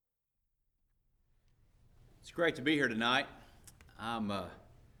It's great to be here tonight. I'm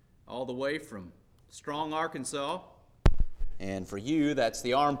all the way from Strong, Arkansas. And for you, that's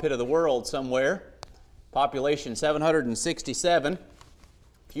the armpit of the world somewhere. Population 767.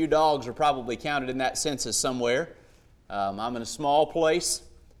 A few dogs are probably counted in that census somewhere. I'm in a small place.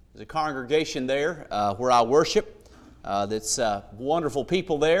 There's a congregation there where I worship. That's wonderful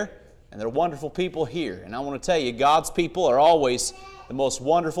people there, and there are wonderful people here. And I want to tell you, God's people are always the most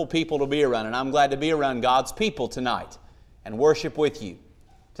wonderful people to be around, and I'm glad to be around God's people tonight and worship with you.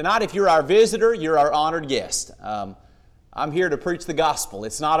 Tonight, if you're our visitor, you're our honored guest. I'm here to preach the gospel.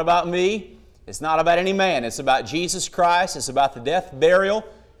 It's not about me. It's not about any man. It's about Jesus Christ. It's about the death, burial,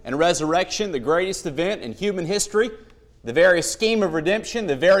 and resurrection, the greatest event in human history, the very scheme of redemption,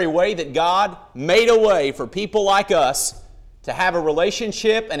 the very way that God made a way for people like us to have a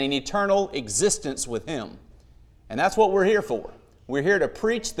relationship and an eternal existence with Him. And that's what we're here for. We're here to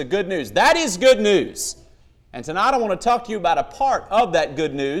preach the good news. That is good news. And tonight I want to talk to you about a part of that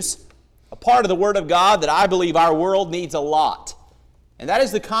good news, a part of the Word of God that I believe our world needs a lot. And that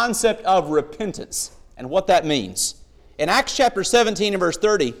is the concept of repentance and what that means. In Acts chapter 17 and verse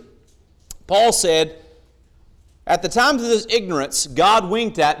 30, Paul said, "At the time of this ignorance God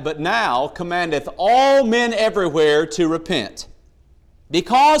winked at, but now commandeth all men everywhere to repent.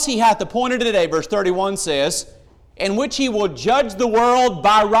 Because He hath appointed a day," verse 31 says, "in which He will judge the world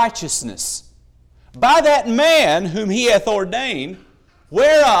by righteousness, by that man whom He hath ordained,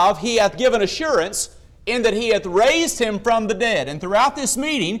 whereof He hath given assurance, in that He hath raised Him from the dead." And throughout this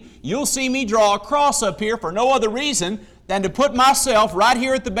meeting, you'll see me draw a cross up here for no other reason than to put myself right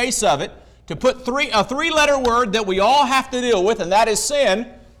here at the base of it, to put a three-letter word that we all have to deal with, and that is sin,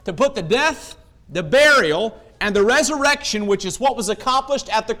 to put the death, the burial, and the resurrection, which is what was accomplished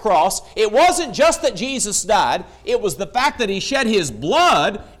at the cross. It wasn't just that Jesus died. It was the fact that He shed His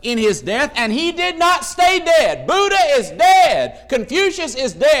blood in His death, and He did not stay dead. Buddha is dead. Confucius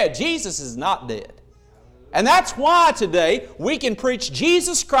is dead. Jesus is not dead. And that's why today we can preach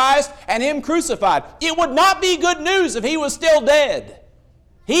Jesus Christ and Him crucified. It would not be good news if He was still dead.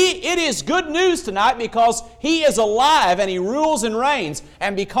 It is good news tonight because He is alive and He rules and reigns.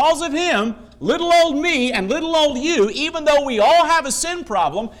 And because of Him, little old me and little old you, even though we all have a sin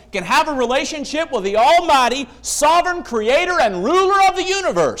problem, can have a relationship with the Almighty, sovereign Creator and ruler of the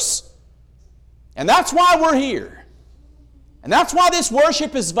universe. And that's why we're here. And that's why this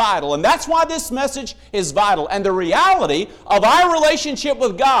worship is vital. And that's why this message is vital. And the reality of our relationship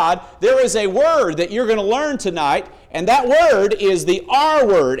with God, there is a word that you're going to learn tonight. And that word is the R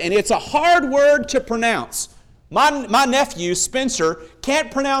word. And it's a hard word to pronounce. My nephew, Spencer, can't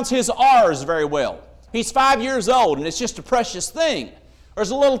pronounce his R's very well. He's 5 years old, and it's just a precious thing. There's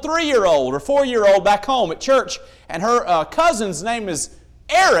a little 3-year-old or 4-year-old back home at church, and her cousin's name is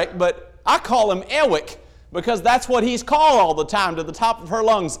Eric, but I call him Ewick, because that's what he's called all the time to the top of her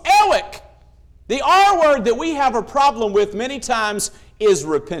lungs. Ewick! The R word that we have a problem with many times is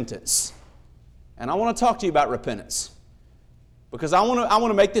repentance. And I want to talk to you about repentance, because I want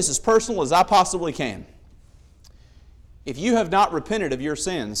to make this as personal as I possibly can. If you have not repented of your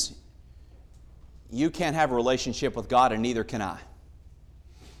sins, you can't have a relationship with God, and neither can I.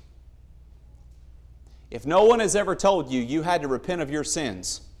 If no one has ever told you you had to repent of your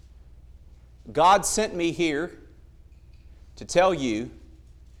sins, God sent me here to tell you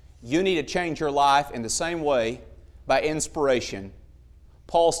you need to change your life in the same way by inspiration.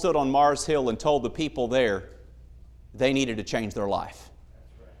 Paul stood on Mars Hill and told the people there they needed to change their life.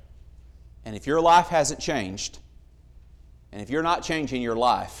 And if your life hasn't changed, and if you're not changing your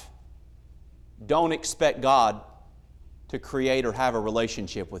life, don't expect God to create or have a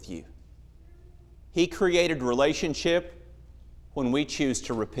relationship with you. He created relationship when we choose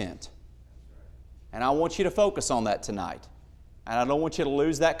to repent. And I want you to focus on that tonight. And I don't want you to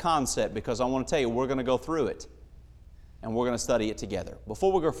lose that concept, because I want to tell you we're going to go through it and we're going to study it together.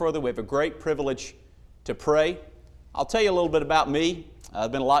 Before we go further, we have a great privilege to pray. I'll tell you a little bit about me. There's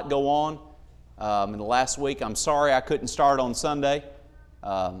been a lot go on. In the last week, I'm sorry I couldn't start on Sunday.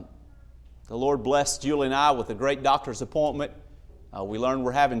 The Lord blessed Julie and I with a great doctor's appointment. We learned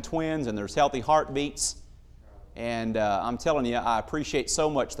we're having twins and there's healthy heartbeats. And I'm telling you, I appreciate so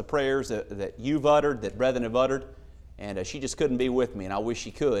much the prayers that you've uttered, that brethren have uttered. And she just couldn't be with me, and I wish she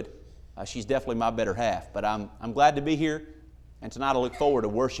could. She's definitely my better half. But I'm glad to be here. And tonight I look forward to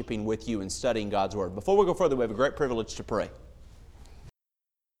worshiping with you and studying God's Word. Before we go further, we have a great privilege to pray.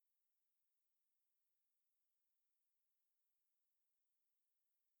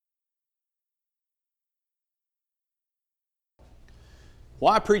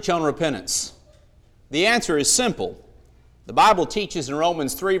 Why preach on repentance? The answer is simple. The Bible teaches in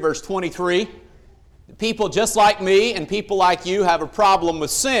Romans 3, verse 23, people just like me and people like you have a problem with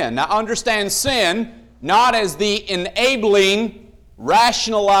sin. Now understand sin not as the enabling,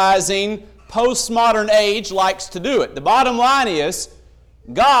 rationalizing, postmodern age likes to do it. The bottom line is,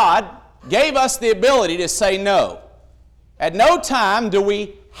 God gave us the ability to say no. At no time do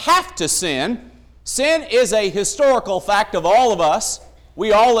we have to sin. Sin is a historical fact of all of us.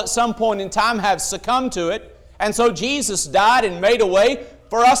 We all at some point in time have succumbed to it. And so Jesus died and made a way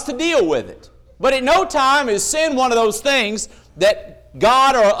for us to deal with it. But at no time is sin one of those things that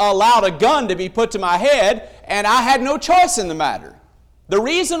God allowed a gun to be put to my head and I had no choice in the matter. The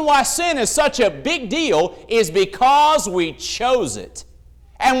reason why sin is such a big deal is because we chose it.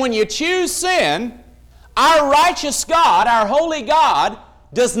 And when you choose sin, our righteous God, our holy God,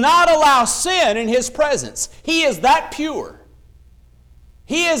 does not allow sin in His presence. He is that pure.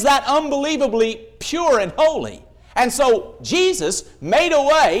 He is that unbelievably pure and holy. And so Jesus made a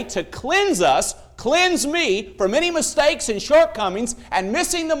way to cleanse us, cleanse me from any mistakes and shortcomings and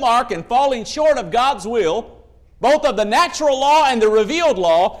missing the mark and falling short of God's will, both of the natural law and the revealed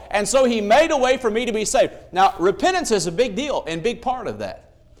law, and so He made a way for me to be saved. Now, repentance is a big deal and big part of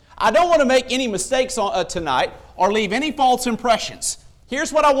that. I don't want to make any mistakes tonight or leave any false impressions.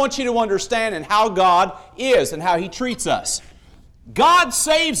 Here's what I want you to understand and how God is and how He treats us. God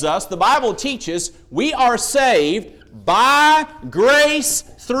saves us. The Bible teaches we are saved by grace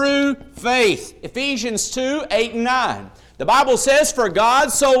through faith. Ephesians 2, 8 and 9. The Bible says, for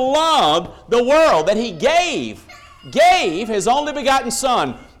God so loved the world that He gave His only begotten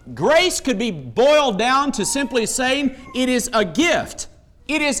Son. Grace could be boiled down to simply saying it is a gift.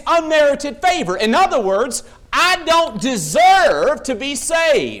 It is unmerited favor. In other words, I don't deserve to be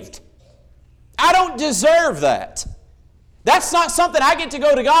saved. I don't deserve that. That's not something I get to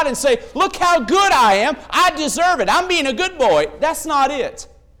go to God and say, look how good I am. I deserve it. I'm being a good boy. That's not it.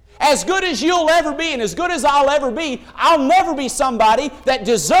 As good as you'll ever be and as good as I'll ever be, I'll never be somebody that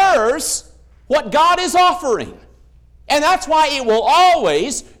deserves what God is offering. And that's why it will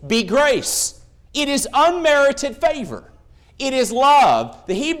always be grace. It is unmerited favor. It is love.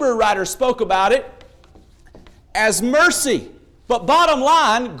 The Hebrew writer spoke about it as mercy. But bottom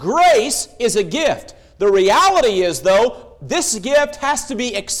line, grace is a gift. The reality is, though, this gift has to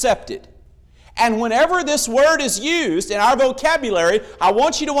be accepted. And whenever this word is used in our vocabulary, I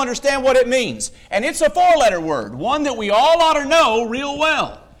want you to understand what it means. And it's a four-letter word, one that we all ought to know real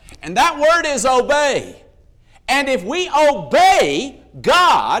well. And that word is obey. And if we obey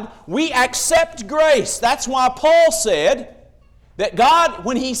God, we accept grace. That's why Paul said that God,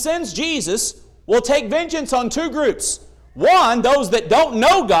 when He sends Jesus, will take vengeance on two groups. One, those that don't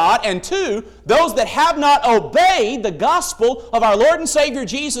know God, and two, those that have not obeyed the gospel of our Lord and Savior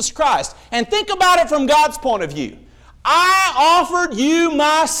Jesus Christ. And think about it from God's point of view. I offered you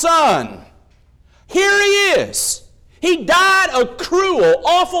my Son. Here He is. He died a cruel,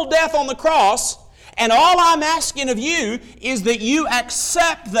 awful death on the cross, and all I'm asking of you is that you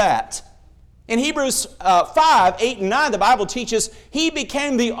accept that. In Hebrews 5, 8, and 9, the Bible teaches He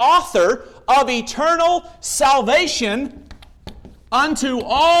became the author of eternal salvation unto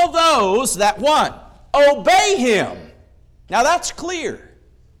all those that what? Obey Him. Now that's clear.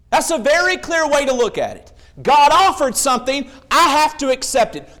 That's a very clear way to look at it. God offered something, I have to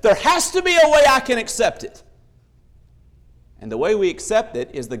accept it. There has to be a way I can accept it. And the way we accept it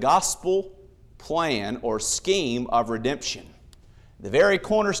is the gospel plan or scheme of redemption. The very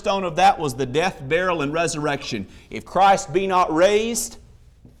cornerstone of that was the death, burial, and resurrection. If Christ be not raised,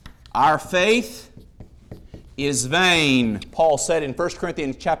 our faith is vain, Paul said in 1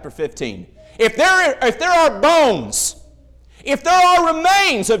 Corinthians chapter 15. If there are bones, if there are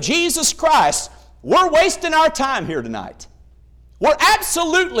remains of Jesus Christ, we're wasting our time here tonight. We're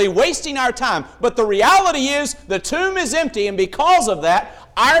absolutely wasting our time. But the reality is the tomb is empty, and because of that,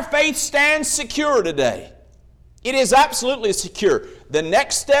 our faith stands secure today. It is absolutely secure. The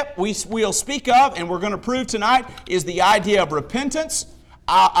next step we'll speak of, and we're going to prove tonight, is the idea of repentance.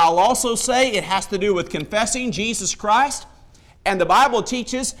 I'll also say it has to do with confessing Jesus Christ. And the Bible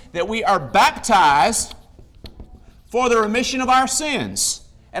teaches that we are baptized for the remission of our sins.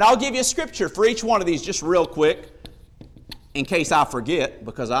 And I'll give you a scripture for each one of these just real quick, in case I forget,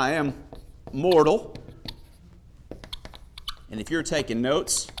 because I am mortal. And if you're taking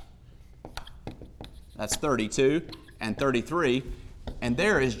notes, that's 32 and 33. And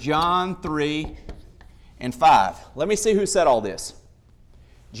there is John 3 and 5. Let me see who said all this.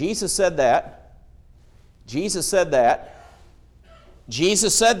 Jesus said that. Jesus said that.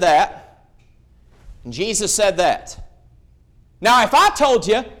 Jesus said that. And Jesus said that. Now, if I told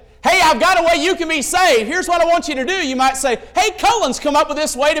you, hey, I've got a way you can be saved, here's what I want you to do, you might say, hey, Cullen's come up with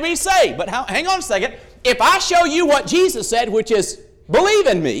this way to be saved. But hang on a second. if I show you what Jesus said, which is, believe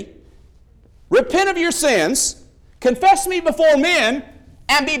in me, repent of your sins, confess me before men,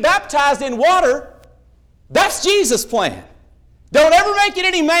 and be baptized in water, that's Jesus' plan. Don't ever make it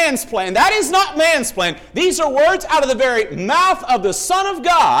any man's plan. That is not man's plan. These are words out of the very mouth of the Son of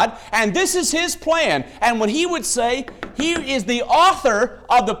God, and this is His plan. And when He would say He is the author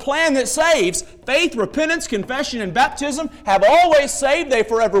of the plan that saves, faith, repentance, confession, and baptism have always saved. They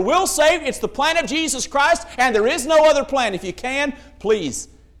forever will save. It's the plan of Jesus Christ, and there is no other plan. If you can, please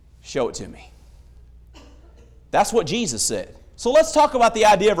show it to me. That's what Jesus said. So let's talk about the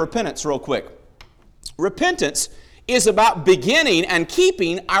idea of repentance real quick. Repentance is about beginning and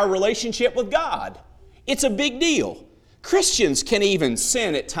keeping our relationship with God. It's a big deal. Christians can even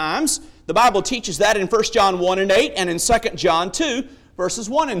sin at times. The Bible teaches that in 1 John 1 and 8 and in 2 John 2, verses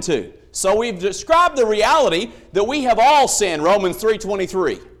 1 and 2. So we've described the reality that we have all sinned, Romans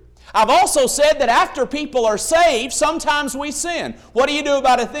 3:23. I've also said that after people are saved, sometimes we sin. What do you do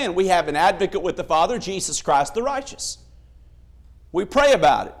about it then? We have an advocate with the Father, Jesus Christ the righteous. We pray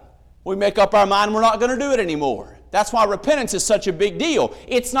about it. We make up our mind we're not going to do it anymore. That's why repentance is such a big deal.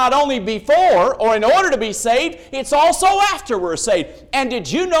 It's not only before or in order to be saved, it's also after we're saved. And did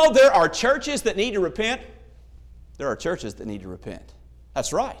you know there are churches that need to repent? There are churches that need to repent.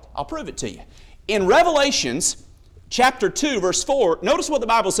 That's right. I'll prove it to you. In Revelations chapter 2, verse 4, notice what the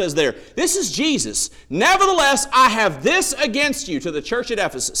Bible says there. This is Jesus. Nevertheless, I have this against you, to the church at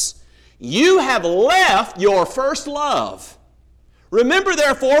Ephesus. You have left your first love. Remember,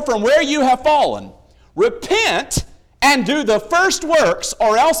 therefore, from where you have fallen. Repent and do the first works,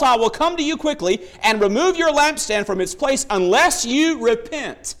 or else I will come to you quickly and remove your lampstand from its place unless you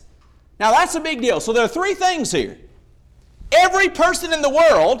repent. Now that's a big deal. So there are three things here. Every person in the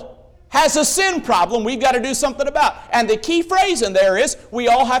world has a sin problem we've got to do something about. And the key phrase in there is, we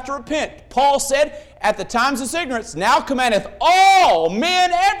all have to repent. Paul said, at the times of ignorance, now commandeth all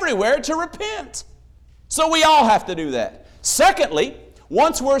men everywhere to repent. So we all have to do that. Secondly,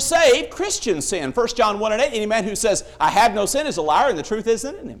 once we're saved, Christians sin. 1 John 1 and 8, any man who says, I have no sin is a liar, and the truth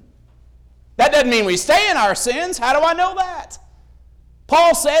isn't in him. That doesn't mean we stay in our sins. How do I know that?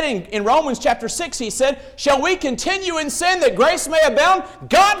 Paul said in Romans chapter 6, he said, shall we continue in sin that grace may abound?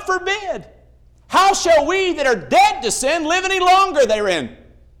 God forbid. How shall we that are dead to sin live any longer therein?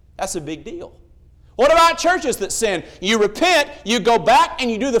 That's a big deal. What about churches that sin? You repent, you go back,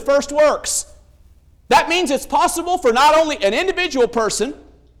 and you do the first works. That means it's possible for not only an individual person,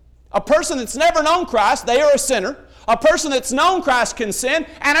 a person that's never known Christ, they are a sinner, a person that's known Christ can sin,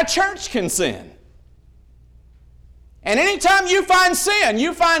 and a church can sin. And anytime you find sin,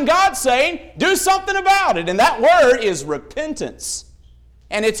 you find God saying, do something about it. And that word is repentance.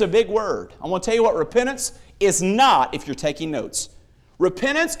 And it's a big word. I want to tell you what repentance is not, if you're taking notes.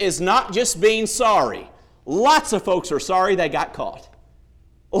 Repentance is not just being sorry. Lots of folks are sorry they got caught.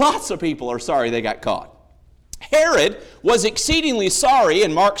 Lots of people are sorry they got caught. Herod was exceedingly sorry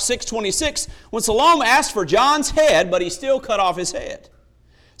in Mark 6:26 when Salome asked for John's head, but he still cut off his head.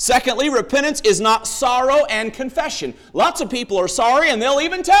 Secondly, repentance is not sorrow and confession. Lots of people are sorry, and they'll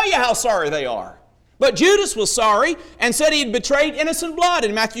even tell you how sorry they are. But Judas was sorry and said he had betrayed innocent blood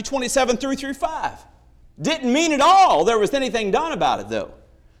in Matthew 27:3-5. Didn't mean at all there was anything done about it, though.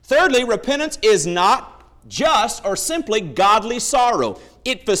 Thirdly, repentance is not just or simply godly sorrow.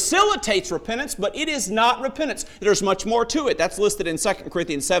 It facilitates repentance, but it is not repentance. There's much more to it. That's listed in 2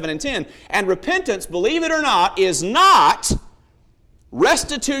 Corinthians 7 and 10. And repentance, believe it or not, is not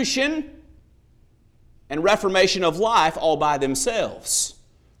restitution and reformation of life all by themselves.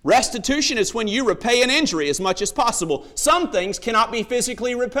 Restitution is when you repay an injury as much as possible. Some things cannot be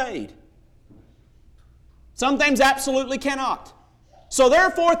physically repaid. Some things absolutely cannot. So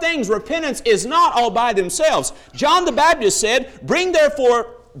therefore things, repentance is not all by themselves. John the Baptist said, bring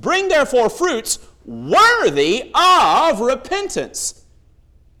therefore fruits worthy of repentance.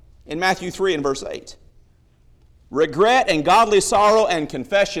 In Matthew 3 and verse 8. Regret and godly sorrow and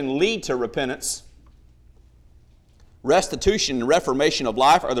confession lead to repentance. Restitution and reformation of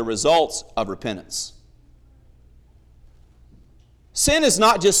life are the results of repentance. Sin is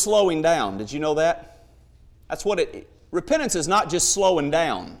not just slowing down. Did you know that? That's what repentance is not just slowing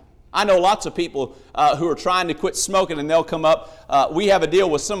down. I know lots of people who are trying to quit smoking, and they'll come up. We have a deal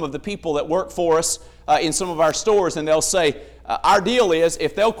with some of the people that work for us in some of our stores, and they'll say, our deal is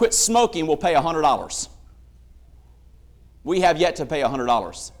if they'll quit smoking, we'll pay $100. We have yet to pay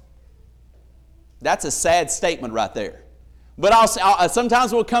 $100. That's a sad statement right there. But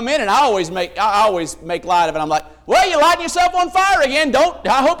sometimes we'll come in, and I always make light of it. I'm like, well, you're lighting yourself on fire again.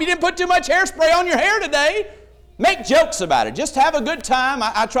 I hope you didn't put too much hairspray on your hair today. Make jokes about it. Just have a good time.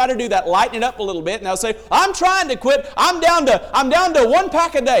 I try to do that, lighten it up a little bit, and I'll say, I'm trying to quit. I'm down to 1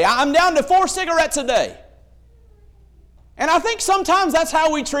 pack a day. I'm down to 4 cigarettes a day. And I think sometimes that's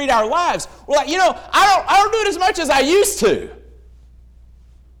how we treat our lives. We're like, I don't do it as much as I used to.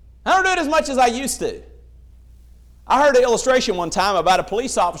 I don't do it as much as I used to. I heard an illustration one time about a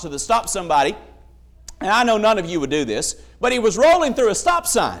police officer that stopped somebody, and I know none of you would do this, but he was rolling through a stop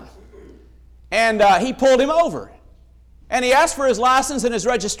sign, and he pulled him over. And he asked for his license and his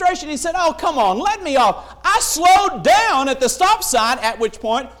registration. He said, oh, come on, let me off. I slowed down at the stop sign, at which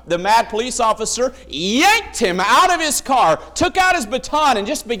point the mad police officer yanked him out of his car, took out his baton, and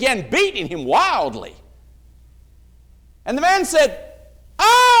just began beating him wildly. And the man said,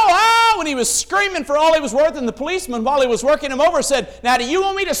 oh, and he was screaming for all he was worth, and the policeman, while he was working him over, said, now, do you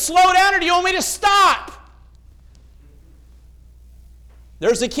want me to slow down or do you want me to stop?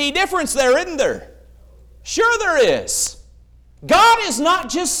 There's a key difference there, isn't there? Sure there is. God is not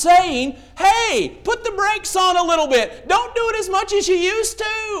just saying, hey, put the brakes on a little bit. Don't do it as much as you used to.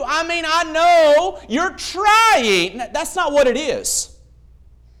 I mean, I know you're trying. That's not what it is.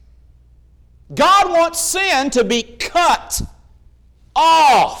 God wants sin to be cut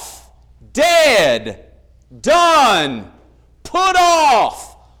off, dead, done, put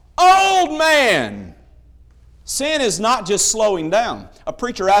off, old man. Sin is not just slowing down. A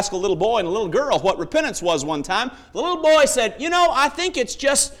preacher asked a little boy and a little girl what repentance was one time. The little boy said, I think it's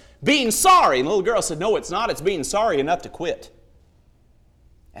just being sorry. And the little girl said, no, it's not. It's being sorry enough to quit.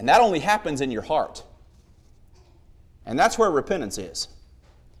 And that only happens in your heart. And that's where repentance is.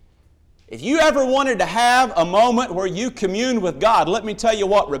 If you ever wanted to have a moment where you commune with God, let me tell you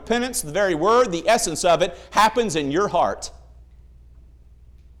what, repentance, the very word, the essence of it, happens in your heart.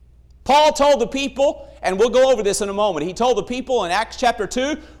 Paul told the people, and we'll go over this in a moment, he told the people in Acts chapter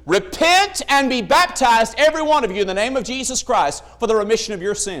 2, repent and be baptized, every one of you, in the name of Jesus Christ for the remission of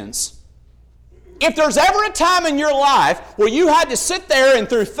your sins. If there's ever a time in your life where you had to sit there and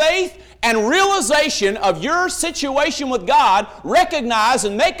through faith and realization of your situation with God, recognize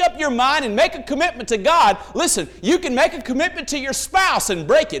and make up your mind and make a commitment to God. Listen, you can make a commitment to your spouse and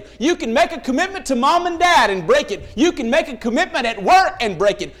break it. You can make a commitment to mom and dad and break it. You can make a commitment at work and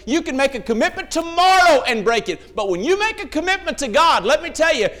break it. You can make a commitment tomorrow and break it. But when you make a commitment to God, let me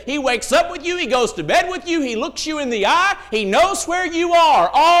tell you, He wakes up with you, He goes to bed with you, He looks you in the eye, He knows where you are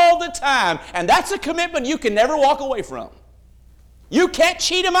all the time. And that's a commitment you can never walk away from. You can't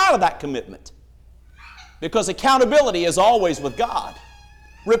cheat Him out of that commitment because accountability is always with God.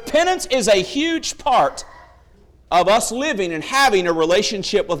 Repentance is a huge part of us living and having a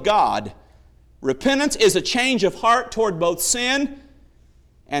relationship with God. Repentance is a change of heart toward both sin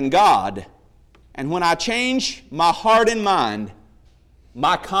and God. And when I change my heart and mind,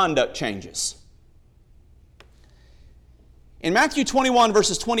 my conduct changes. In Matthew 21,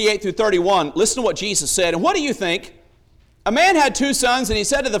 verses 28 through 31, listen to what Jesus said. And what do you think? A man had 2 sons, and he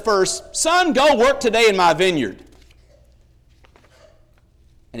said to the first, son, go work today in my vineyard.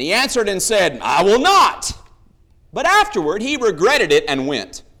 And he answered and said, I will not. But afterward he regretted it and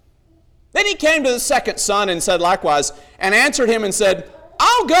went. Then he came to the second son and said likewise, and answered him and said,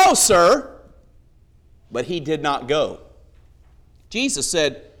 I'll go, sir. But he did not go. Jesus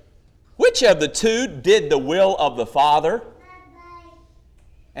said, which of the 2 did the will of the Father?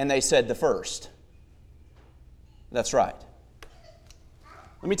 And they said, the first. That's right.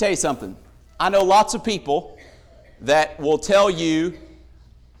 Let me tell you something. I know lots of people that will tell you,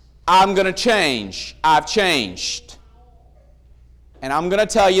 I'm going to change. I've changed. And I'm going to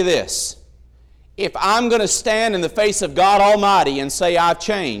tell you this. If I'm going to stand in the face of God Almighty and say I've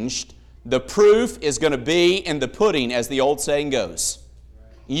changed, the proof is going to be in the pudding, as the old saying goes.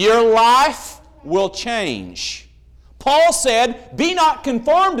 Your life will change. Paul said, be not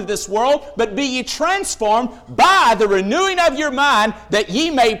conformed to this world, but be ye transformed by the renewing of your mind, that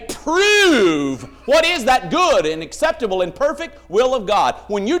ye may prove what is that good and acceptable and perfect will of God.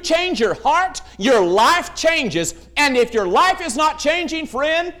 When you change your heart, your life changes. And if your life is not changing,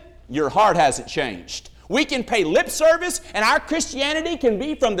 friend, your heart hasn't changed. We can pay lip service, and our Christianity can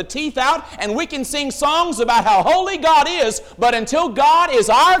be from the teeth out, and we can sing songs about how holy God is, but until God is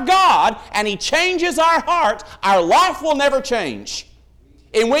our God and He changes our heart, our life will never change.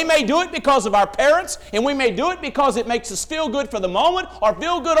 And we may do it because of our parents, and we may do it because it makes us feel good for the moment or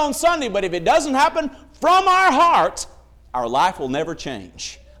feel good on Sunday, but if it doesn't happen from our heart, our life will never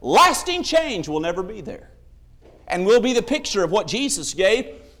change. Lasting change will never be there. And will be the picture of what Jesus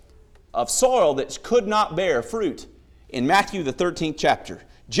gave of soil that could not bear fruit in Matthew the 13th chapter.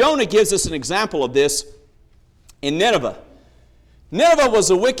 Jonah gives us an example of this in Nineveh. Nineveh was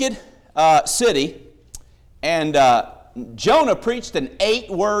a wicked city, And Jonah preached an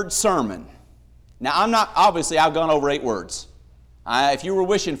 8-word sermon. Now, I've gone over 8 words. If you were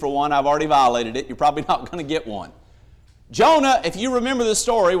wishing for one, I've already violated it. You're probably not going to get one. Jonah, if you remember the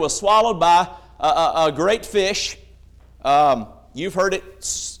story, was swallowed by a great fish. You've heard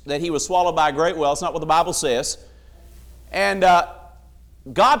it that he was swallowed by a great whale. It's not what the Bible says. And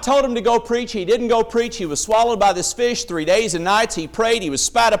God told him to go preach. He didn't go preach. He was swallowed by this fish 3 days and nights. He prayed. He was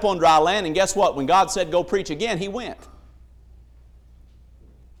spat up on dry land. And guess what? When God said go preach again, he went.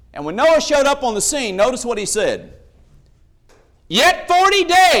 And when Noah showed up on the scene, notice what he said. Yet 40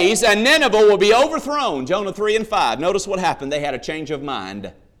 days and Nineveh will be overthrown. Jonah 3 and 5. Notice what happened. They had a change of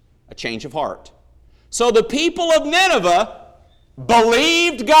mind, a change of heart. So the people of Nineveh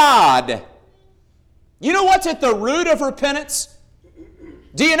believed God. You know what's at the root of repentance?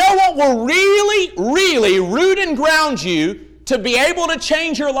 Do you know what will really root and ground you to be able to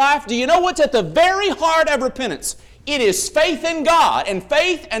change your life? Do you know what's at the very heart of repentance? It is faith in God, and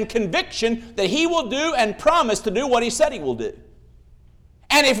faith and conviction that He will do and promise to do what He said He will do.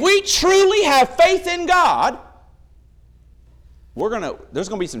 And if we truly have faith in God, there's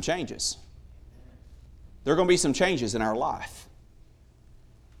going to be some changes. There are going to be some changes in our life.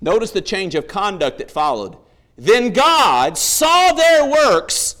 Notice the change of conduct that followed. Then God saw their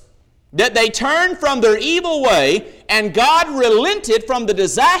works, that they turned from their evil way, and God relented from the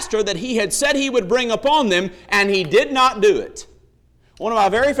disaster that He had said He would bring upon them, and He did not do it. One of my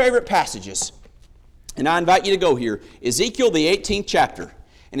very favorite passages, and I invite you to go here, Ezekiel the 18th chapter.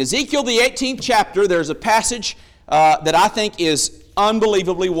 In Ezekiel the 18th chapter, there's a passage that I think is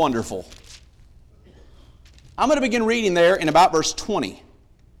unbelievably wonderful. I'm going to begin reading there in about verse 20.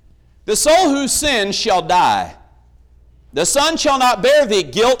 The soul who sins shall die. The son shall not bear the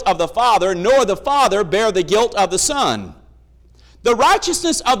guilt of the father, nor the father bear the guilt of the son. The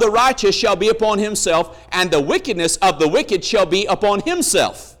righteousness of the righteous shall be upon himself, and the wickedness of the wicked shall be upon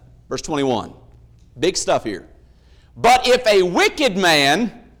himself. Verse 21. Big stuff here. But if a wicked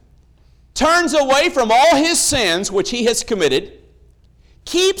man turns away from all his sins which he has committed,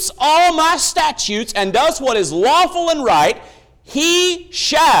 keeps all my statutes, and does what is lawful and right, he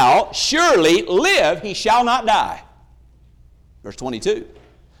shall surely live, he shall not die. Verse 22.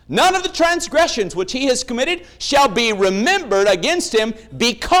 None of the transgressions which he has committed shall be remembered against him,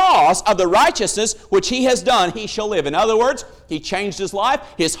 because of the righteousness which he has done, he shall live. In other words, he changed his life,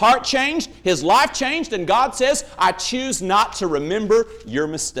 his heart changed, his life changed, and God says, I choose not to remember your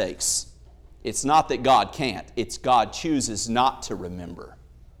mistakes. It's not that God can't, it's God chooses not to remember.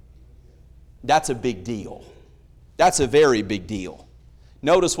 That's a big deal. That's a very big deal.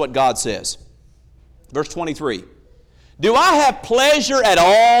 Notice what God says. Verse 23. Do I have pleasure at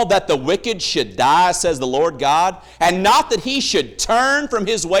all that the wicked should die, says the Lord God, and not that he should turn from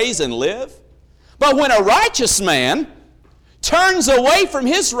his ways and live? But when a righteous man turns away from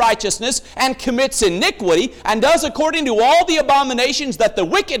his righteousness and commits iniquity and does according to all the abominations that the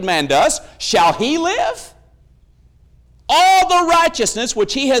wicked man does, shall he live? All the righteousness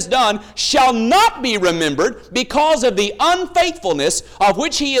which he has done shall not be remembered because of the unfaithfulness of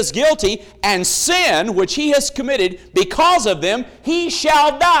which he is guilty, and sin which he has committed because of them he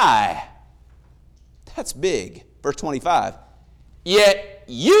shall die. That's big. Verse 25. Yet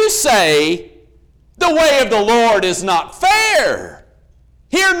you say, the way of the Lord is not fair.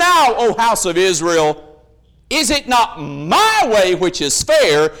 Hear now, O house of Israel, is it not my way which is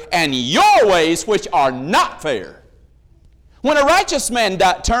fair, and your ways which are not fair? When a righteous man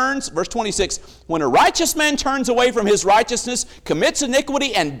turns, verse 26, when a righteous man turns away from his righteousness, commits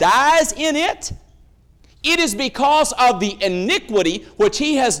iniquity, and dies in it, it is because of the iniquity which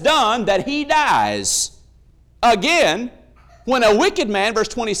he has done that he dies. Again, when a wicked man, verse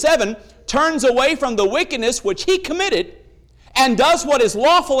 27, turns away from the wickedness which he committed and does what is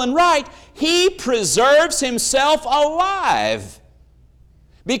lawful and right, he preserves himself alive,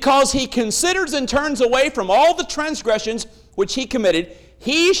 because he considers and turns away from all the transgressions which he committed.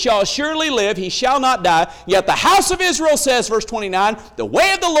 He shall surely live, he shall not die. Yet the house of Israel says, verse 29, the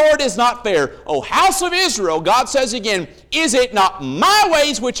way of the Lord is not fair. O house of Israel, God says again, is it not my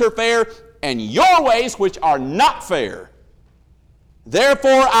ways which are fair, and your ways which are not fair?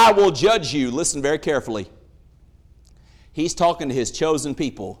 Therefore I will judge you. Listen very carefully. He's talking to his chosen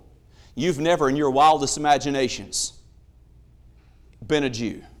people. You've never in your wildest imaginations been a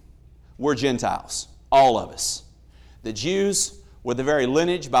Jew. We're Gentiles, all of us. The Jews were the very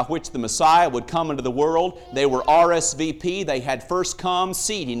lineage by which the Messiah would come into the world. They were RSVP. They had first come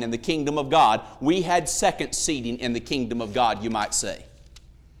seating in the kingdom of God. We had second seating in the kingdom of God, you might say.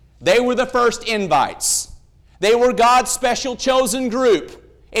 They were the first invites. They were God's special chosen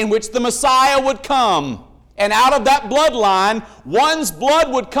group in which the Messiah would come And out of that bloodline, one's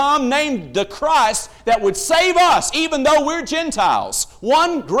blood would come named the Christ that would save us, even though we're Gentiles.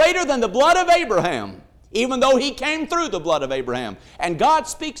 One greater than the blood of Abraham, even though he came through the blood of Abraham. And God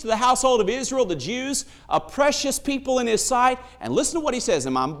speaks to the household of Israel, the Jews, a precious people in His sight. And listen to what He says.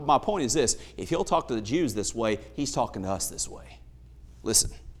 And my point is this. If He'll talk to the Jews this way, He's talking to us this way. Listen.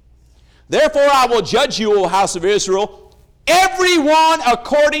 Therefore I will judge you, O house of Israel, everyone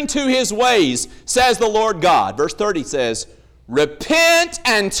according to his ways, says the Lord God. Verse 30 says, repent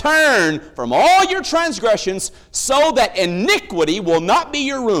and turn from all your transgressions, so that iniquity will not be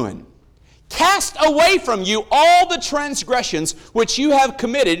your ruin. Cast away from you all the transgressions which you have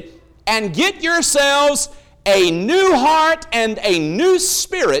committed, and get yourselves a new heart and a new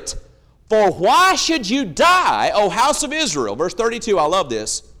spirit. For why should you die, O house of Israel? Verse 32, I love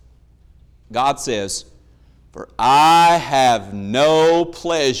this. God says, for I have no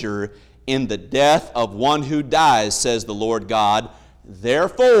pleasure in the death of one who dies, says the Lord God.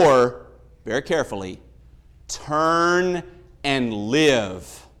 Therefore, very carefully, turn and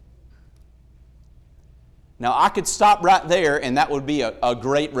live. Now, I could stop right there, and that would be a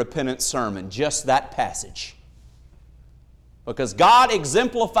great repentance sermon, just that passage. Because God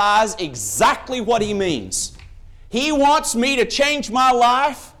exemplifies exactly what He means. He wants me to change my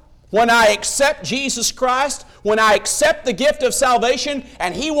life when I accept Jesus Christ, when I accept the gift of salvation,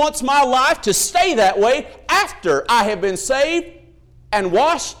 and He wants my life to stay that way after I have been saved and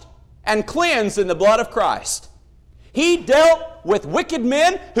washed and cleansed in the blood of Christ. He dealt with wicked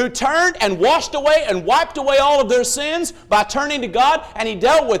men who turned and washed away and wiped away all of their sins by turning to God, and He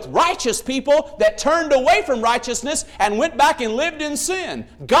dealt with righteous people that turned away from righteousness and went back and lived in sin.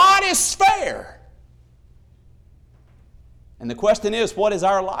 God is fair. And the question is, what is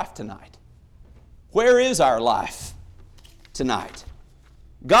our life tonight? Where is our life tonight?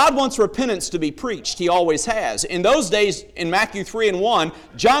 God wants repentance to be preached. He always has. In those days, in Matthew 3:1,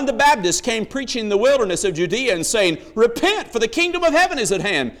 John the Baptist came preaching in the wilderness of Judea and saying, repent, for the kingdom of heaven is at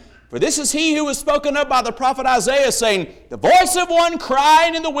hand. For this is he who was spoken of by the prophet Isaiah, saying, the voice of one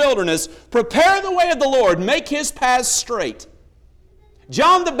crying in the wilderness, prepare the way of the Lord, make His paths straight.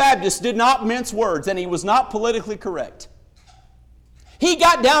 John the Baptist did not mince words, and he was not politically correct. He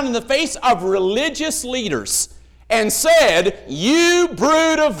got down in the face of religious leaders and said, you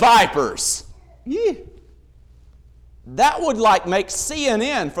brood of vipers. Yeah. That would make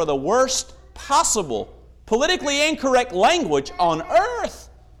CNN for the worst possible politically incorrect language on earth.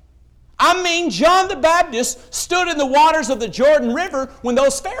 I mean, John the Baptist stood in the waters of the Jordan River when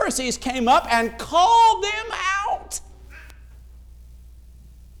those Pharisees came up and called them out.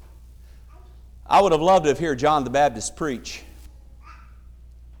 I would have loved to have heard John the Baptist preach.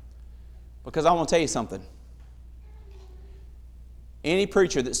 Because I want to tell you something. Any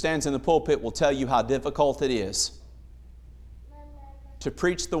preacher that stands in the pulpit will tell you how difficult it is to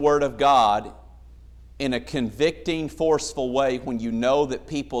preach the Word of God in a convicting, forceful way when you know that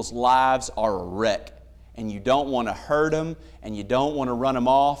people's lives are a wreck. And you don't want to hurt them and you don't want to run them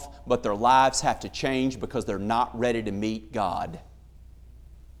off, but their lives have to change because they're not ready to meet God.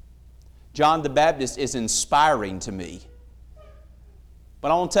 John the Baptist is inspiring to me. But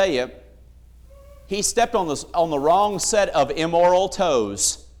I want to tell you, he stepped on the wrong set of immoral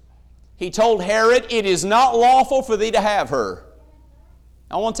toes. He told Herod, it is not lawful for thee to have her.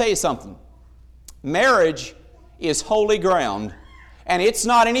 I want to tell you something. Marriage is holy ground. And it's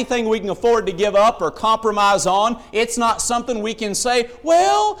not anything we can afford to give up or compromise on. It's not something we can say,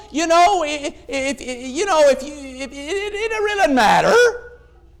 well, it really doesn't matter.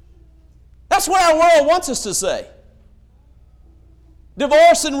 That's what our world wants us to say.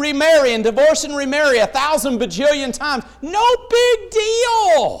 Divorce and remarry 1,000 bajillion times. No big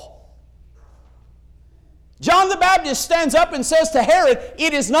deal. John the Baptist stands up and says to Herod,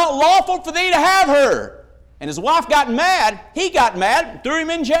 it is not lawful for thee to have her. And his wife got mad. He got mad, threw him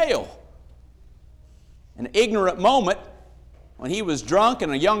in jail. An ignorant moment, when he was drunk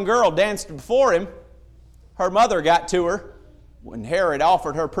and a young girl danced before him, her mother got to her when Herod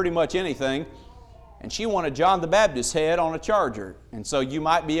offered her pretty much anything. And she wanted John the Baptist's head on a charger. And so you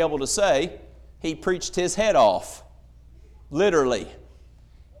might be able to say he preached his head off. Literally.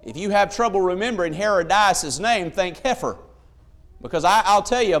 If you have trouble remembering Herodias' name, think heifer. Because I'll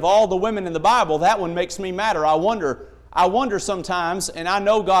tell you, of all the women in the Bible, that one makes me madder. I wonder sometimes, and I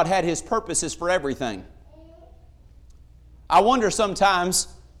know God had His purposes for everything. I wonder sometimes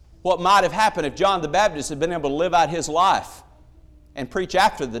what might have happened if John the Baptist had been able to live out his life and preach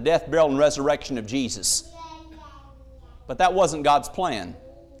after the death, burial, and resurrection of Jesus. But that wasn't God's plan.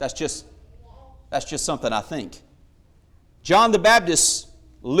 That's just something I think. John the Baptist,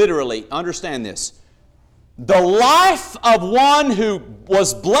 literally, understand this, The life of one who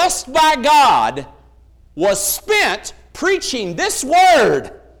was blessed by God was spent preaching this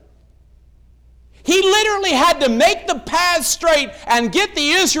word. He literally had to make the path straight and get the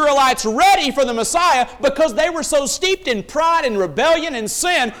Israelites ready for the Messiah because they were so steeped in pride and rebellion and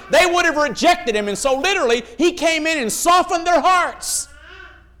sin, they would have rejected Him. And so literally, He came in and softened their hearts.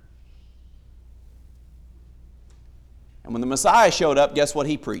 And when the Messiah showed up, guess what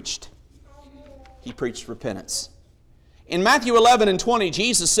He preached? He preached repentance. In Matthew 11 and 20,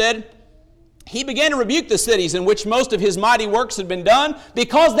 Jesus said, He began to rebuke the cities in which most of His mighty works had been done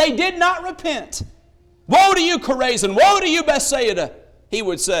because they did not repent. Woe to you, Chorazin! Woe to you, Bethsaida! He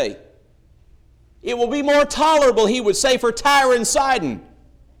would say. It will be more tolerable, He would say, for Tyre and Sidon.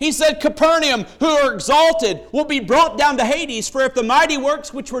 He said, Capernaum, who are exalted, will be brought down to Hades, for if the mighty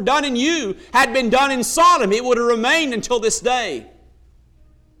works which were done in you had been done in Sodom, it would have remained until this day.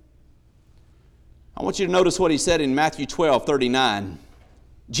 I want you to notice what He said in Matthew 12:39.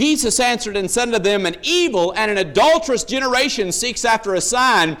 Jesus answered and said unto them, An evil and an adulterous generation seeks after a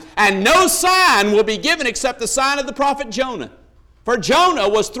sign, and no sign will be given except the sign of the prophet Jonah. For Jonah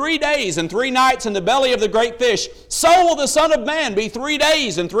was 3 days and 3 nights in the belly of the great fish. So will the Son of Man be 3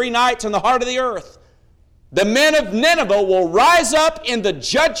 days and 3 nights in the heart of the earth. The men of Nineveh will rise up in the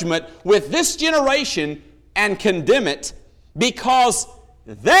judgment with this generation and condemn it, because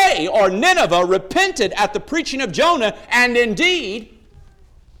they, or Nineveh, repented at the preaching of Jonah, and indeed,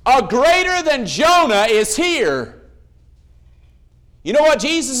 a greater than Jonah is here. You know what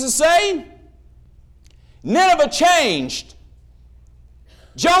Jesus is saying? Nineveh changed.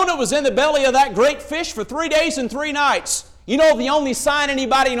 Jonah was in the belly of that great fish for 3 days and 3 nights. You know the only sign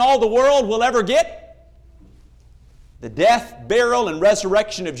anybody in all the world will ever get? The death, burial, and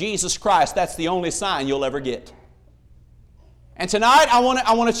resurrection of Jesus Christ. That's the only sign you'll ever get. And tonight I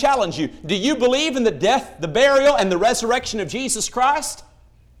want to challenge you. Do you believe in the death, the burial, and the resurrection of Jesus Christ?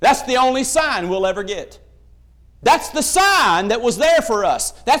 That's the only sign we'll ever get. That's the sign that was there for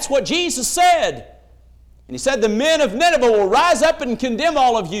us. That's what Jesus said. And He said, the men of Nineveh will rise up and condemn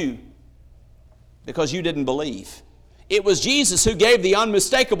all of you because you didn't believe. It was Jesus who gave the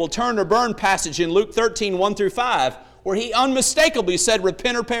unmistakable turn or burn passage in Luke 13, 1 through 5, where He unmistakably said,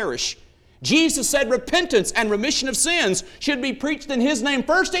 repent or perish. Jesus said repentance and remission of sins should be preached in His name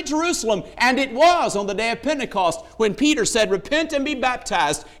first at Jerusalem, and it was on the day of Pentecost when Peter said, repent and be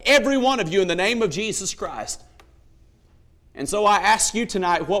baptized, every one of you, in the name of Jesus Christ. And so I ask you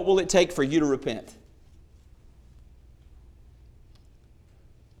tonight, what will it take for you to repent?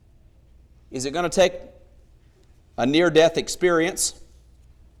 Is it going to take a near-death experience?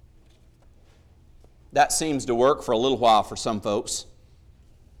 That seems to work for a little while for some folks.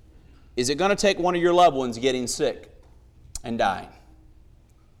 Is it going to take one of your loved ones getting sick and dying?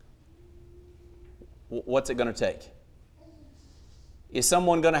 What's it going to take? Is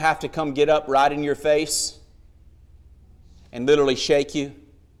someone going to have to come get up right in your face and literally shake you?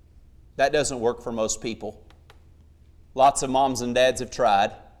 That doesn't work for most people. Lots of moms and dads have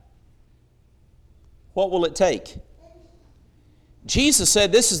tried. What will it take? Jesus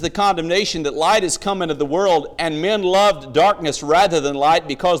said, this is the condemnation, that light is come into the world, and men loved darkness rather than light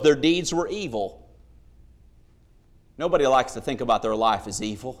because their deeds were evil. Nobody likes to think about their life as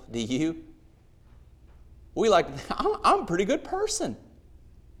evil, do you? We like to think, I'm a pretty good person.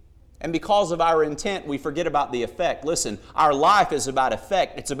 And because of our intent, we forget about the effect. Listen, our life is about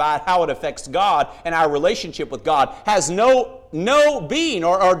effect. It's about how it affects God, and our relationship with God has no being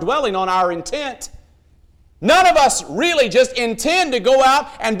or dwelling on our intent. None of us really just intend to go out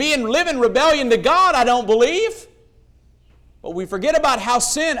and live in rebellion to God, I don't believe. But we forget about how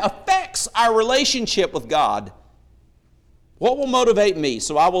sin affects our relationship with God. What will motivate me?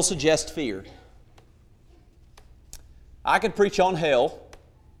 So I will suggest fear. I could preach on hell.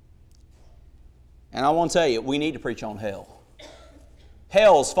 And I want to tell you, we need to preach on hell.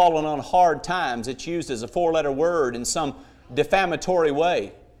 Hell's fallen on hard times. It's used as a 4-letter word in some defamatory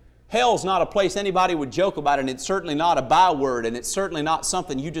way. Hell's not a place anybody would joke about, and it's certainly not a byword, and it's certainly not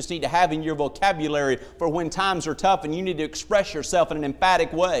something you just need to have in your vocabulary for when times are tough and you need to express yourself in an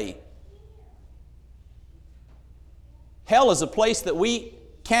emphatic way. Hell is a place that we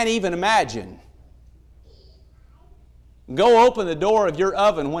can't even imagine. Go open the door of your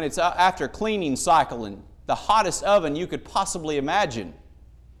oven when it's after cleaning cycle, and the hottest oven you could possibly imagine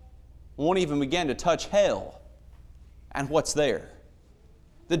won't even begin to touch hell. And what's there?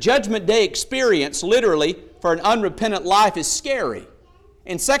 The Judgment Day experience, literally, for an unrepentant life is scary.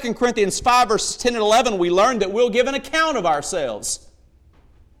 In 2 Corinthians 5, verses 10 and 11, we learn that we'll give an account of ourselves.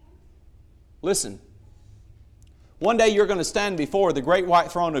 Listen, One day you're going to stand before the great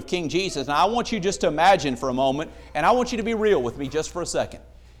white throne of King Jesus. And I want you just to imagine for a moment, and I want you to be real with me just for a second.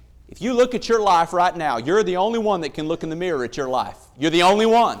 If you look at your life right now, you're the only one that can look in the mirror at your life. You're the only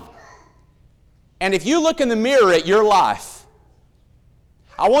one. And if you look in the mirror at your life,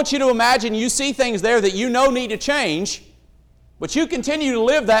 I want you to imagine you see things there that you know need to change, but you continue to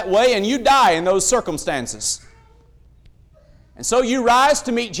live that way and you die in those circumstances. And so you rise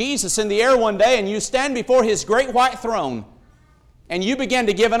to meet Jesus in the air one day and you stand before His great white throne and you begin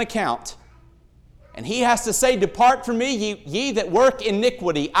to give an account. And He has to say, "Depart from me, ye that work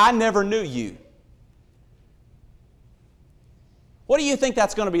iniquity, I never knew you." What do you think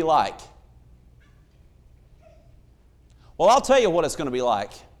that's going to be like? Well, I'll tell you what it's going to be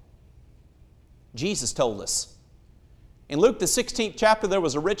like. Jesus told us. In Luke the 16th chapter, there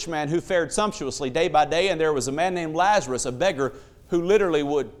was a rich man who fared sumptuously day by day, and there was a man named Lazarus, a beggar, who literally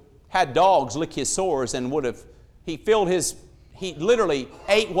had dogs lick his sores and he literally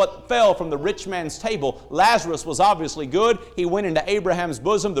ate what fell from the rich man's table. Lazarus was obviously good. He went into Abraham's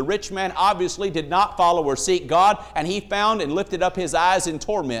bosom. The rich man obviously did not follow or seek God, and he found and lifted up his eyes in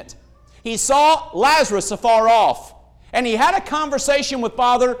torment. He saw Lazarus afar off, and he had a conversation with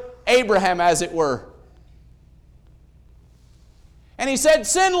Father Abraham, as it were. And he said,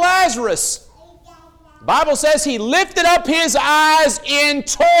 "Send Lazarus." The Bible says he lifted up his eyes in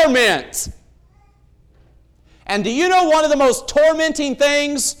torment. And do you know one of the most tormenting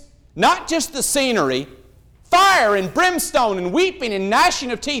things? Not just the scenery, fire and brimstone and weeping and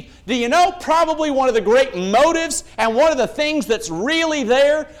gnashing of teeth. Do you know probably one of the great motives and one of the things that's really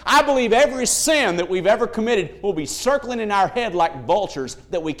there? I believe every sin that we've ever committed will be circling in our head like vultures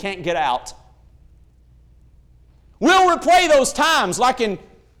that we can't get out. We'll replay those times like in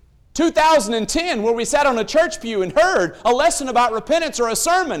 2010 where we sat on a church pew and heard a lesson about repentance or a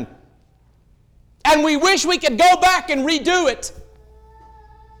sermon. And we wish we could go back and redo it.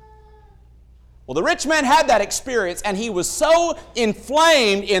 Well, the rich man had that experience, and he was so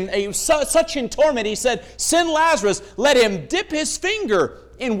inflamed, such in torment, he said, "Send Lazarus, let him dip his finger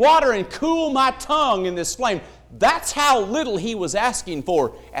in water and cool my tongue in this flame." That's how little he was asking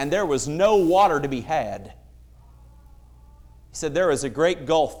for, and there was no water to be had. He said, "There is a great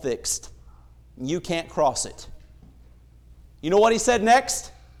gulf fixed, and you can't cross it." You know what he said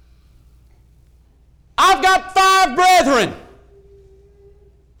next? "I've got 5 brethren."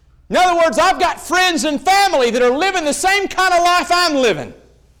 In other words, I've got friends and family that are living the same kind of life I'm living.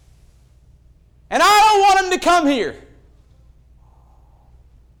 And I don't want them to come here.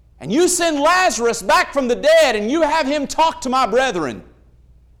 And you send Lazarus back from the dead and you have him talk to my brethren.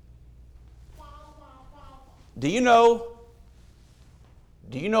 Do you know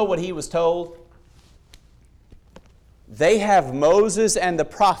what he was told? They have Moses and the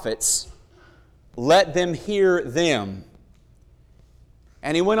prophets. Let them hear them.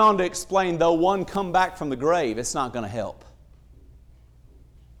 And he went on to explain, though one come back from the grave, it's not going to help.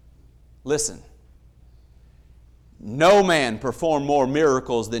 Listen. No man performed more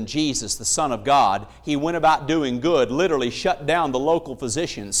miracles than Jesus, the Son of God. He went about doing good, literally shut down the local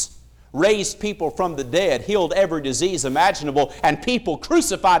physicians, raised people from the dead, healed every disease imaginable, and people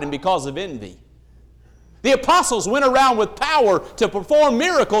crucified Him because of envy. The apostles went around with power to perform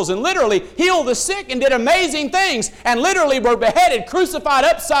miracles and literally healed the sick and did amazing things and literally were beheaded, crucified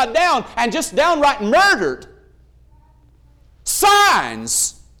upside down, and just downright murdered.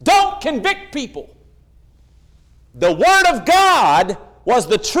 Signs don't convict people. The Word of God was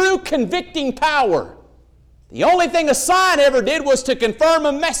the true convicting power. The only thing a sign ever did was to confirm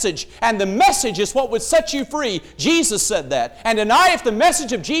a message, and the message is what would set you free. Jesus said that. And tonight, if the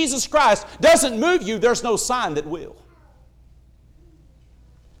message of Jesus Christ doesn't move you, there's no sign that will.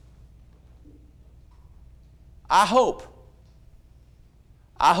 I hope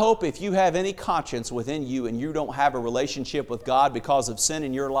if you have any conscience within you and you don't have a relationship with God because of sin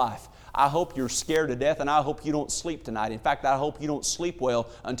in your life, I hope you're scared to death, and I hope you don't sleep tonight. In fact, I hope you don't sleep well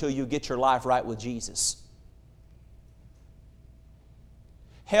until you get your life right with Jesus.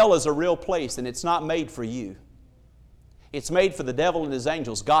 Hell is a real place, and it's not made for you. It's made for the devil and his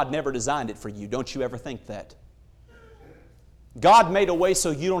angels. God never designed it for you. Don't you ever think that. God made a way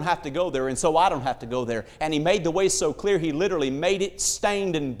so you don't have to go there, and so I don't have to go there. And He made the way so clear, He literally made it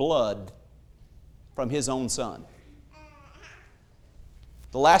stained in blood from His own Son.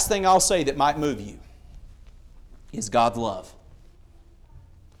 The last thing I'll say that might move you is God's love.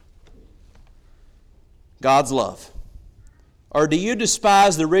 God's love. Or do you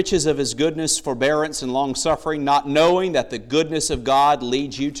despise the riches of His goodness, forbearance, and long-suffering, not knowing that the goodness of God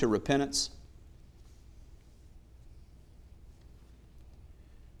leads you to repentance?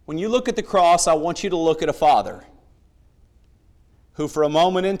 When you look at the cross, I want you to look at a father. who for a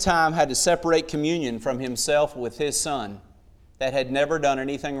moment in time had to separate communion from Himself with His Son that had never done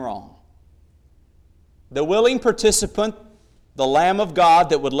anything wrong. The willing participant, the Lamb of God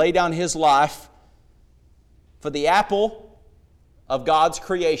that would lay down His life for the apple of God's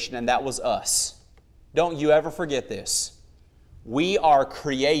creation, and that was us. Don't you ever forget this. We are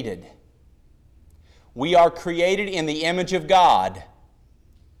created. We are created in the image of God.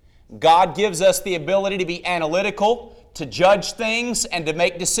 God gives us the ability to be analytical, to judge things, and to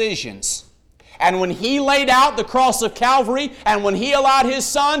make decisions. And when He laid out the cross of Calvary, and when He allowed His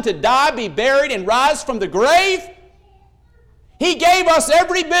Son to die, be buried, and rise from the grave, He gave us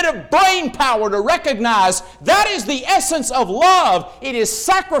every bit of brain power to recognize that is the essence of love. It is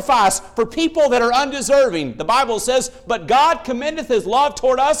sacrifice for people that are undeserving. The Bible says, "But God commendeth His love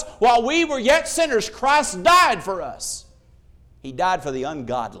toward us, while we were yet sinners, Christ died for us." He died for the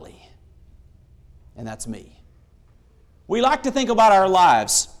ungodly. And that's me. We like to think about our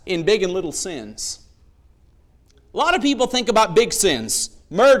lives in big and little sins. A lot of people think about big sins.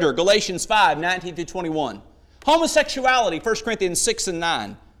 Murder, Galatians 5, 19 through 21. Homosexuality, 1 Corinthians 6 and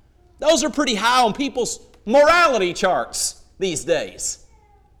 9. Those are pretty high on people's morality charts these days.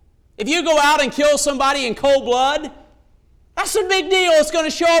 If you go out and kill somebody in cold blood, that's a big deal. It's going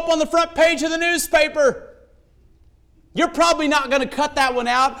to show up on the front page of the newspaper. You're probably not going to cut that one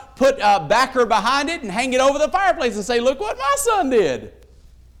out, put a backer behind it, and hang it over the fireplace and say, "Look what my son did.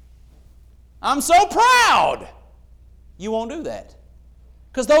 I'm so proud." You won't do that.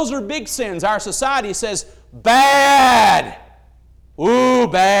 Because those are big sins. Our society says, bad. Ooh,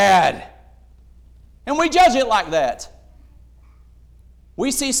 bad. And we judge it like that.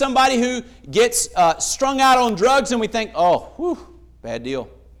 We see somebody who gets strung out on drugs and we think, "Oh, whew, bad deal.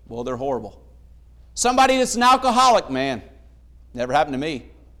 Well, they're horrible." Somebody that's an alcoholic, man, never happened to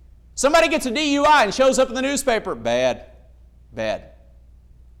me. Somebody gets a DUI and shows up in the newspaper, bad, bad.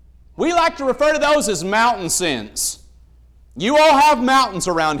 We like to refer to those as mountain sins. You all have mountains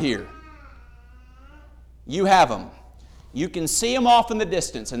around here. You have them. You can see them off in the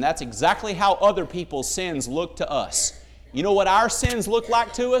distance, and that's exactly how other people's sins look to us. You know what our sins look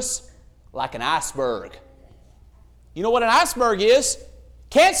like to us? Like an iceberg. You know what an iceberg is?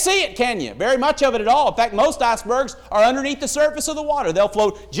 Can't see it, can you? Very much of it at all. In fact, most icebergs are underneath the surface of the water. They'll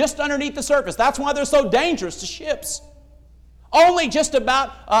float just underneath the surface. That's why they're so dangerous to ships. Only just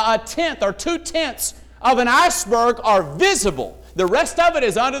about a tenth or 2/10 of an iceberg are visible. The rest of it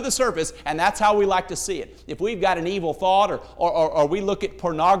is under the surface, and that's how we like to see it. If we've got an evil thought, or we look at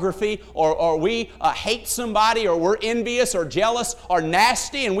pornography, or we hate somebody, or we're envious or jealous or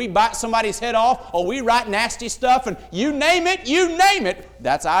nasty, and we bite somebody's head off, or we write nasty stuff, and you name it,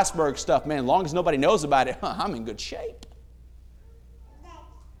 that's iceberg stuff, man. As long as nobody knows about it, I'm in good shape.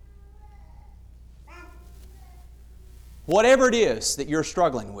 Whatever it is that you're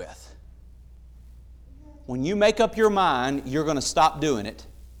struggling with, when you make up your mind you're going to stop doing it,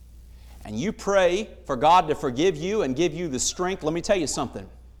 and you pray for God to forgive you and give you the strength, let me tell you something.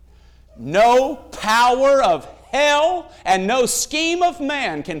 No power of hell and no scheme of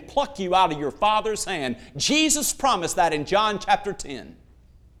man can pluck you out of your Father's hand. Jesus promised that in John chapter 10.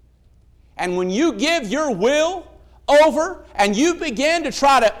 And when you give your will over and you begin to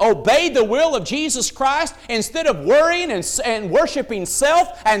try to obey the will of Jesus Christ, instead of worrying and worshiping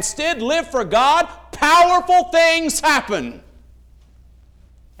self, and instead live for God, powerful things happen.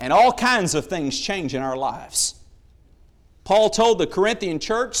 And all kinds of things change in our lives. Paul told the Corinthian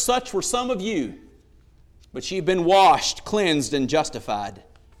church, "Such were some of you, but you've been washed, cleansed, and justified."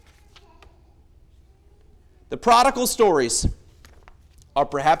 The prodigal stories are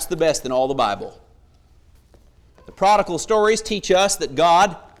perhaps the best in all the Bible. The prodigal stories teach us that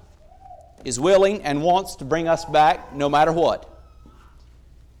God is willing and wants to bring us back no matter what.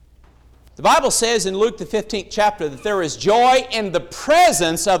 The Bible says in Luke the 15th chapter that there is joy in the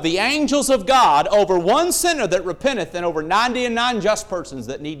presence of the angels of God over one sinner that repenteth, and over 99 just persons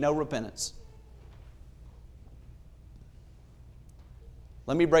that need no repentance.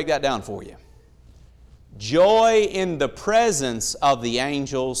 Let me break that down for you. Joy in the presence of the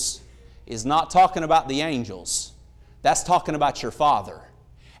angels is not talking about the angels. That's talking about your Father.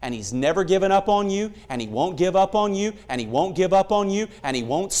 And He's never given up on you, and He won't give up on you, and He won't give up on you, and He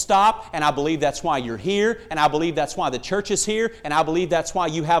won't stop. And I believe that's why you're here, and I believe that's why the church is here, and I believe that's why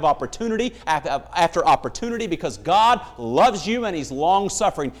you have opportunity after opportunity, because God loves you and He's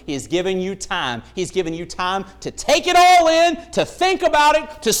long-suffering. He's giving you time. He's giving you time to take it all in, to think about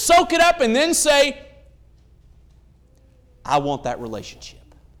it, to soak it up, and then say, "I want that relationship."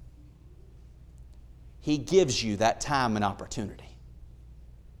 He gives you that time and opportunity.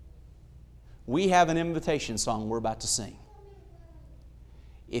 We have an invitation song we're about to sing.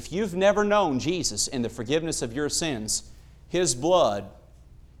 If you've never known Jesus in the forgiveness of your sins, His blood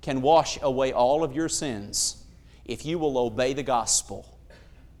can wash away all of your sins if you will obey the gospel.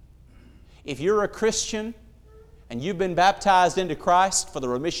 If you're a Christian and you've been baptized into Christ for the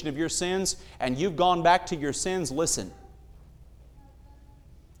remission of your sins and you've gone back to your sins, listen,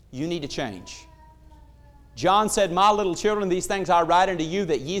 you need to change. John said, "My little children, these things I write unto you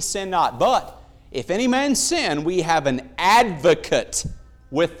that ye sin not. But if any man sin, we have an advocate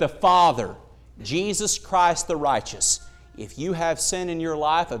with the Father, Jesus Christ the righteous." If you have sin in your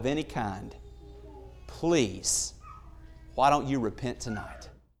life of any kind, please, why don't you repent tonight?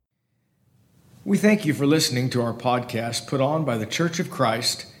 We thank you for listening to our podcast put on by the Church of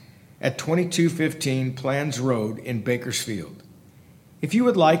Christ at 2215 Plans Road in Bakersfield. If you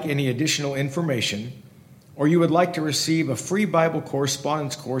would like any additional information, or you would like to receive a free Bible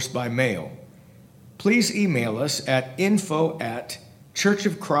correspondence course by mail, please email us at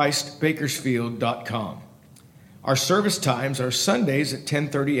info@churchofchristbakersfield.com. Our service times are Sundays at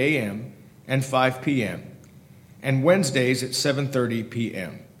 10:30 a.m. and 5 p.m. and Wednesdays at 7:30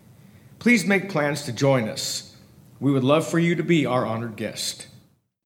 p.m. Please make plans to join us. We would love for you to be our honored guest.